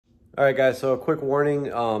All right, guys, so a quick warning.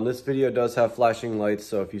 This video does have flashing lights,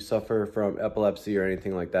 so if you suffer from epilepsy or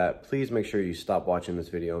anything like that, please make sure you stop watching this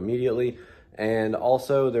video immediately. And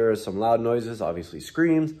also, there are some loud noises, obviously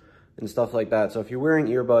screams and stuff like that. So if you're wearing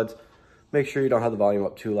earbuds, make sure you don't have the volume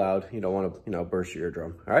up too loud. You don't want to, burst your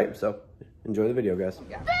eardrum. All right, so enjoy the video, guys.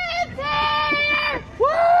 Woo!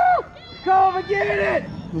 Come and get it!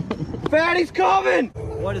 Fatty's coming!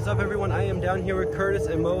 What is up, everyone? I am down here with Curtis,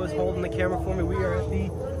 and Mo is holding the camera for me. We are at the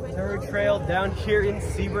third trail down here in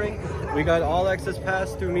Sebring. We got all access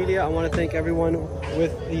pass through media. I want to thank everyone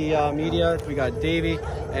with the media. We got Davey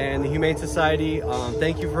and the Humane Society.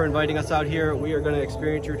 Thank you for inviting us out here. We are going to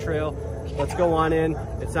experience your trail. Let's go on in.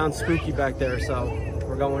 It sounds spooky back there, so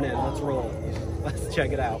we're going in. Let's roll. Let's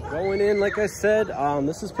check it out. Going in, like I said,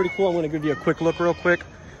 this is pretty cool. I'm going to give you a quick look real quick.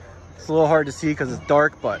 It's a little hard to see because it's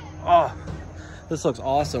dark, but oh, this looks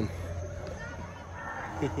awesome.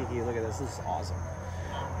 Look at this. This is awesome.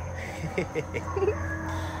 If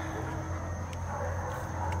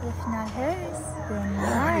not hers, then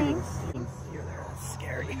mine. That's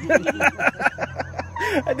scary.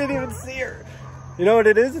 I didn't even see her. You know what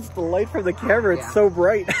it is? It's the light from the camera. It's so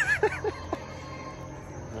bright.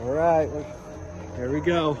 All right, here we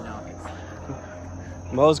go.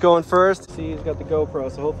 Mo's going first. See, he's got the GoPro,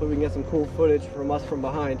 so hopefully we can get some cool footage from us from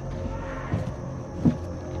behind.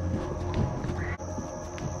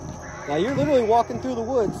 Now you're literally walking through the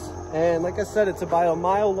woods, and like I said, it's about a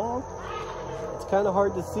mile long. It's kind of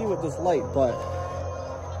hard to see with this light, but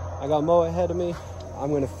I got Mo ahead of me.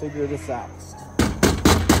 I'm gonna figure this out.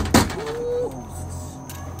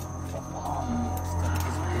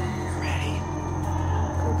 Ready?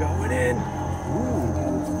 We're going in. Ooh,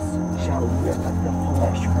 shall rip up the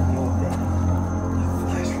flesh from your veins. The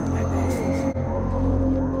flesh from my veins.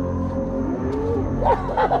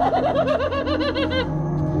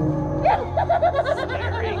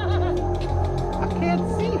 Scary. I can't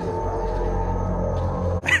see.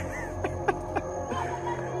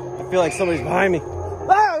 I feel like somebody's behind me.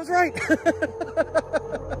 Ah, I was right.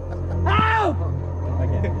 Ow!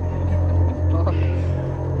 Okay.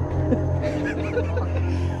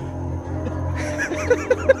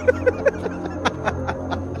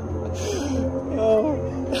 Oh.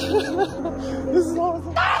 This is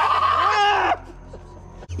awesome.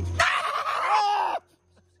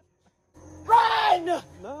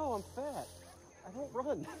 No, I'm fat. I don't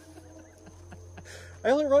run. I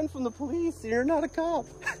only run from the police. You're not a cop.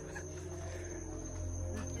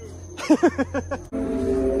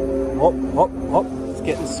 Oh, it's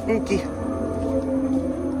getting spooky.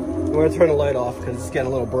 I'm gonna turn the light off because it's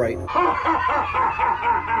getting a little bright.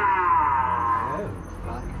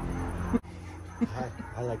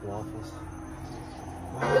 I like waffles.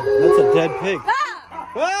 Wow, that's a dead pig.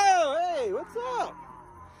 Whoa, hey, what's up?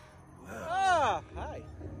 Ah, hi.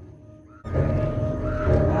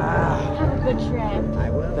 Have a good trip. I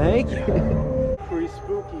will. Thank you. Pretty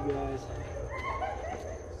spooky, guys.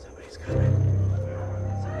 Somebody's coming.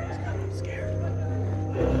 Somebody's coming. I'm scared.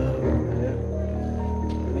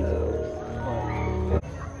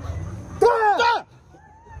 Ah!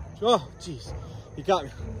 Oh, jeez. He got me.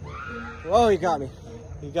 Oh, he got me.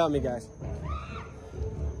 He got me, guys.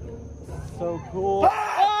 So cool.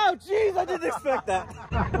 Oh, jeez, I didn't expect that.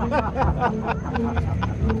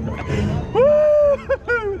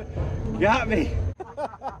 Woo! Got me.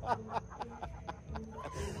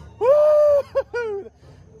 Woo!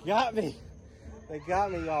 Got me. They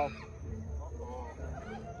got me, y'all.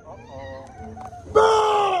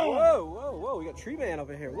 Whoa, we got Tree Man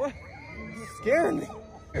over here. What? You're scaring me.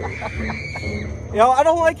 I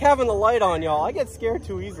don't like having the light on, y'all. I get scared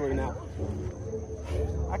too easily now.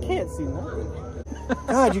 I can't see nothing.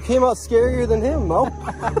 God, you came out scarier than him, Mo.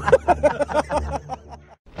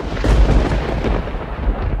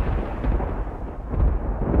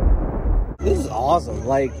 This is awesome.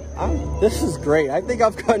 Like, this is great. I think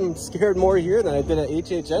I've gotten scared more here than I did at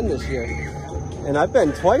HHN this year. And I've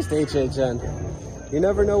been twice to HHN. You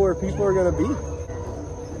never know where people are going to be.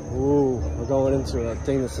 Ooh, we're going into a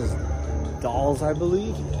thing that says dolls, I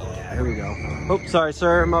believe. Yeah, here we go. Oh, sorry,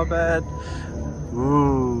 sir. My bad.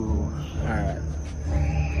 Ooh. All right.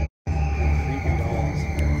 Creepy dolls.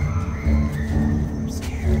 I'm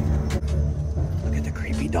scared. Look at the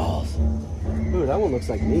creepy dolls. Ooh, that one looks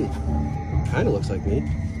like me. Kind of looks like me.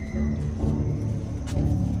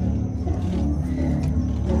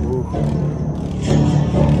 Ooh.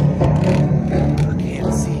 I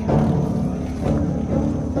can't see.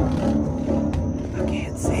 I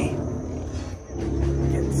can't see. I'm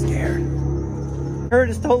getting scared.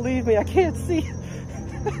 Curtis, don't leave me. I can't see.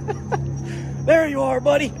 There you are,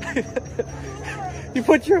 buddy. You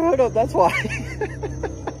put your hood up, that's why.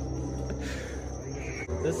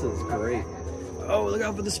 This is great. Oh, look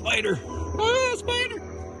out for the spider. Ah, spider.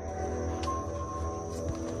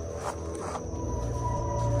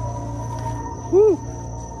 Woo.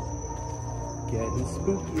 Getting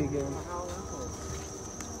spooky again.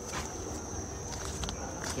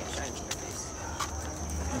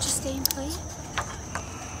 Would you stay and play?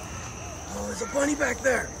 Oh, there's a bunny back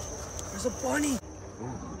there. There's a bunny.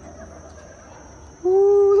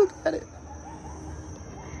 Ooh, look at it.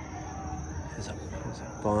 There's a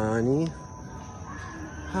bunny.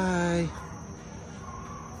 Hi.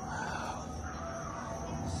 Wow.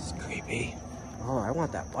 This is creepy. Oh, I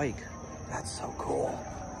want that bike. That's so cool.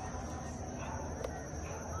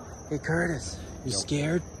 Hey, Curtis, you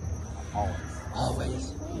scared? Always.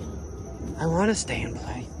 Always. I want to stay and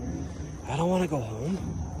play. I don't want to go home.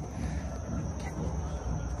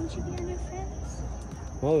 Don't you get new friends?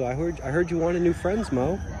 Whoa, I heard you wanted new friends,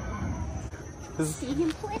 Mo. Stay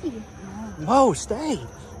and play. Mo, stay.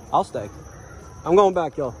 I'll stay. I'm going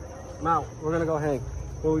back, y'all. I'm out. We're gonna go hang.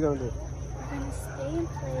 What are we gonna do? We're gonna stay and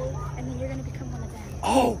play, and then you're gonna become one of them.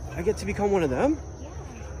 Oh, I get to become one of them? Yeah.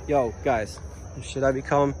 Yo, guys, should I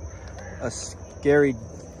become a scary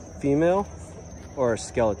female or a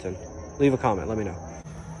skeleton? Leave a comment, let me know.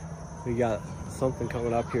 We got something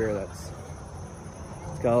coming up here it's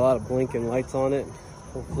got a lot of blinking lights on it.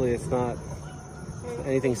 Hopefully it's not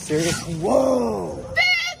anything serious. Whoa!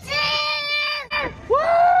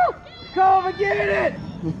 Woo! Come and get it!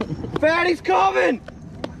 Fatty's coming!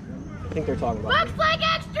 I think they're talking about Looks like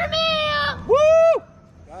extra meal! Woo!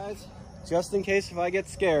 Guys, just in case if I get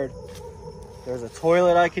scared, there's a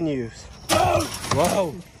toilet I can use.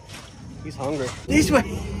 Whoa! He's hungry. This way!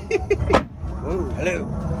 Whoa, hello.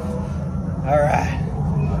 Alright.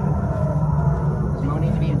 Does Mo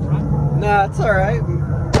need to be in front? Nah, it's alright.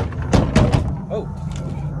 Oh.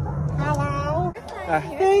 Hello.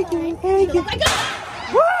 Thank you, thank you. Oh my God!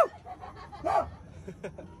 Woo!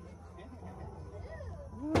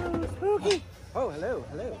 Spooky. Oh, hello,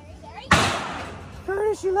 hello.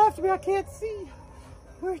 Curtis, you left me. I can't see.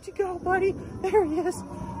 Where'd you go, buddy? There he is.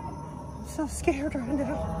 I'm so scared right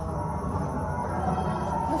now.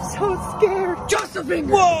 I'm so scared. Just a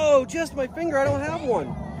finger! Whoa, just my finger. I don't have one.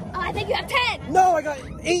 Oh, I think you have 10. No, I got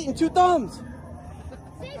 8 and 2 thumbs.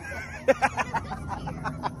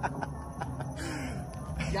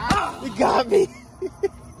 You got me.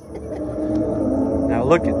 Now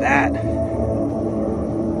look at that.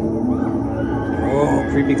 Oh,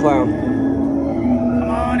 creepy clown. Come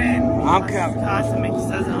on in. I'm coming. Gosh, that makes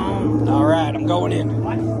us home. All right, I'm going in.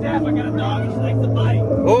 Watch the step. I got a dog. She likes to bite.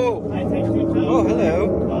 Oh. I take two toes. Oh, hello.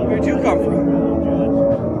 Where'd you come from?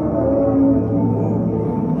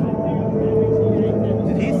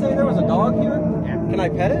 Did he say there was a dog here? Yeah. Can I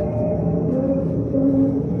pet it?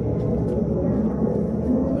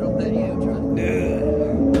 It'll pet you, John.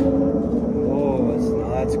 Oh,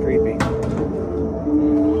 that's creepy.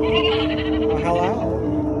 Oh, hello.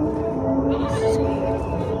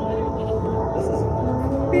 This is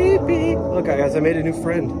creepy. Look, guys, I made a new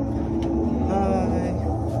friend. Hi.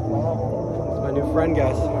 It's my new friend,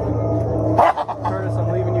 guys. Curtis, I'm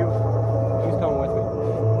leaving you. He's coming with me.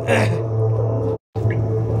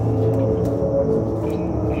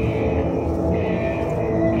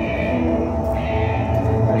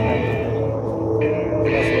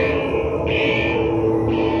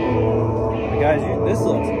 Guys, this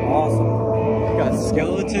looks awesome. We got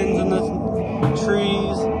skeletons in the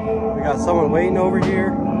trees. We got someone waiting over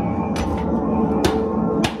here.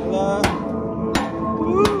 Hello.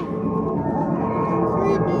 Woo.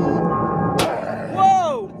 Creepy.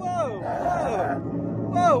 Whoa, whoa, whoa.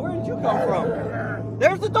 Whoa, where did you come from?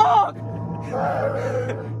 There's the dog.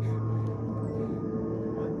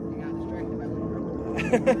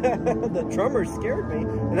 The drummer scared me,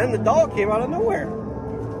 and then the dog came out of nowhere.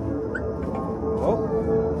 Oh,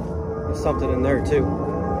 there's something in there too.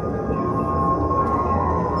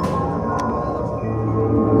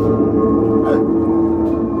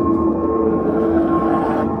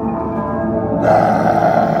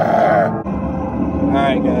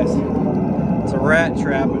 Alright guys, it's a rat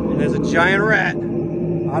trap. It is a giant rat.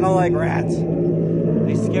 I don't like rats.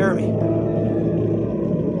 They scare me.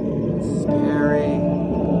 It's scary.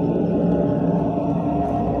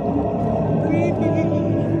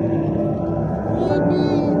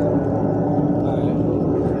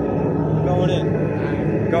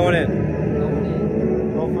 Going in.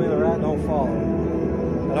 Hopefully the rat don't fall.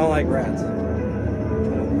 I don't like rats.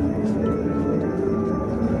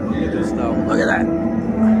 Look at this though. Look at that.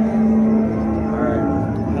 Alright.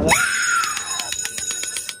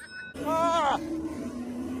 Ah! I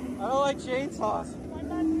don't like chainsaws.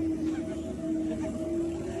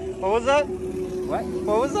 What was that? What?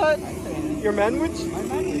 What was that? Your manwich? My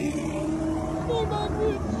manwich.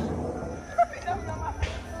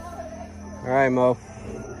 All right, Mo.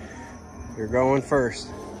 You're going first.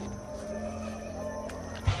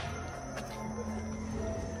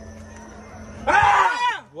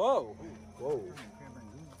 Ah! Whoa. Whoa.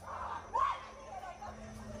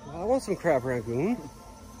 Well, I want some crab rangoon.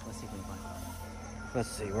 Let's see if we can find it.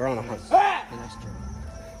 Let's see, we're on a hunt. Ah! The next journey.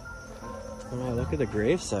 Oh, look at the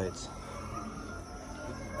grave sites.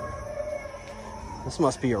 This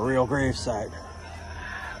must be a real grave site.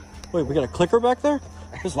 Wait, we got a clicker back there?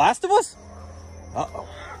 There's Last of Us? Uh-oh.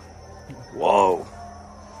 Whoa.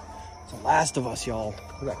 It's the Last of Us, y'all.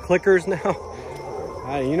 We got clickers now.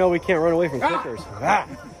 You know we can't run away from clickers. Ah!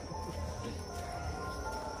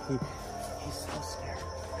 He's so scared.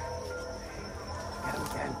 Get him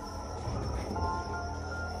again.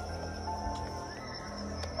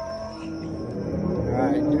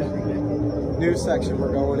 Alright, new section,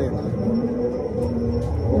 we're going in.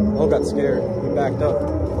 Mo got scared, he backed up.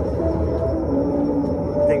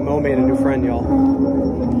 I think Mo made a new friend, y'all.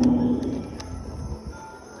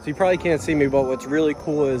 So you probably can't see me, but what's really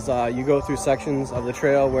cool is you go through sections of the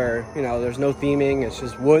trail where, you know, there's no theming, it's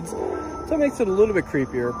just woods. So it makes it a little bit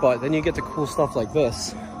creepier, but then you get to cool stuff like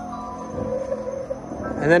this.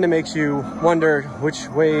 And then it makes you wonder which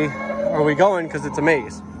way are we going, because it's a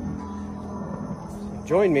maze.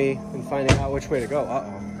 Join me in finding out which way to go.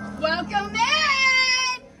 Uh-oh. Welcome in!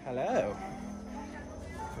 Hello.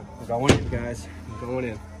 I'm going in, guys. I'm going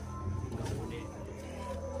in.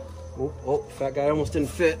 Oh, oh, fat guy almost didn't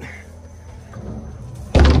fit.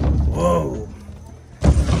 Whoa.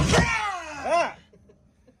 Ah!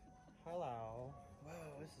 Hello.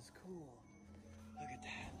 Whoa, this is cool. Look at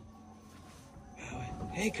that. Wow.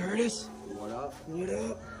 Hey, Curtis. What up? What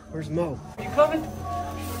up? Where's Mo? You coming?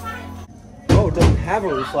 Oh, it doesn't have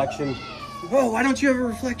a reflection. Whoa, why don't you have a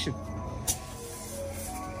reflection?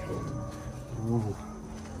 Ooh.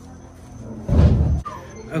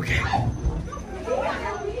 Okay.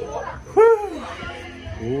 Woo.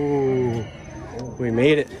 Ooh. We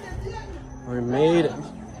made it. We made it.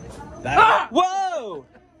 That Whoa!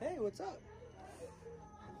 Hey, what's up?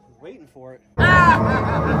 I'm waiting for it.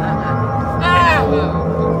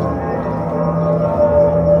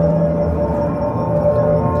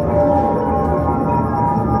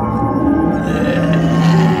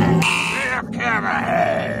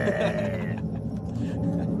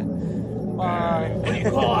 What do you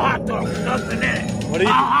call a hot dog with nothing in it? What do you?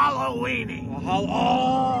 A Halloweenie.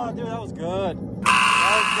 Oh, dude, that was good.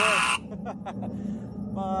 That was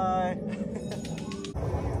good. Bye.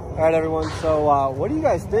 All right, everyone. So, what do you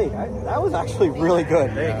guys think? That was actually really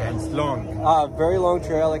good. It's long. Very long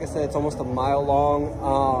trail. Like I said, it's almost a mile long.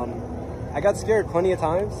 I got scared plenty of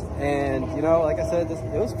times, and you know, like I said,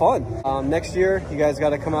 it was fun. Next year, you guys got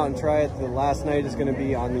to come out and try it. The last night is going to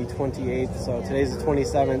be on the 28th, so today's the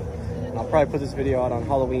 27th. I'll probably put this video out on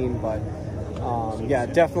Halloween, but yeah,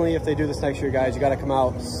 definitely if they do this next year, guys, you got to come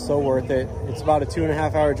out. So worth it. It's about a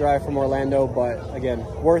 2.5 hour drive from Orlando, but again,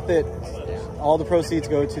 worth it. All the proceeds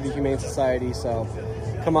go to the Humane Society, so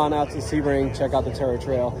come on out to Sebring, check out the Terror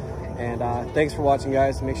Trail. And thanks for watching,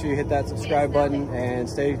 guys. Make sure you hit that subscribe button and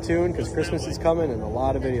stay tuned, because Christmas is coming and a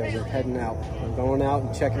lot of videos are heading out. I'm going out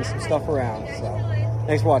and checking some stuff around. So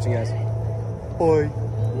thanks for watching, guys. Bye.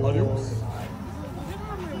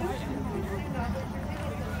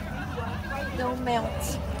 Don't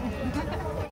melt.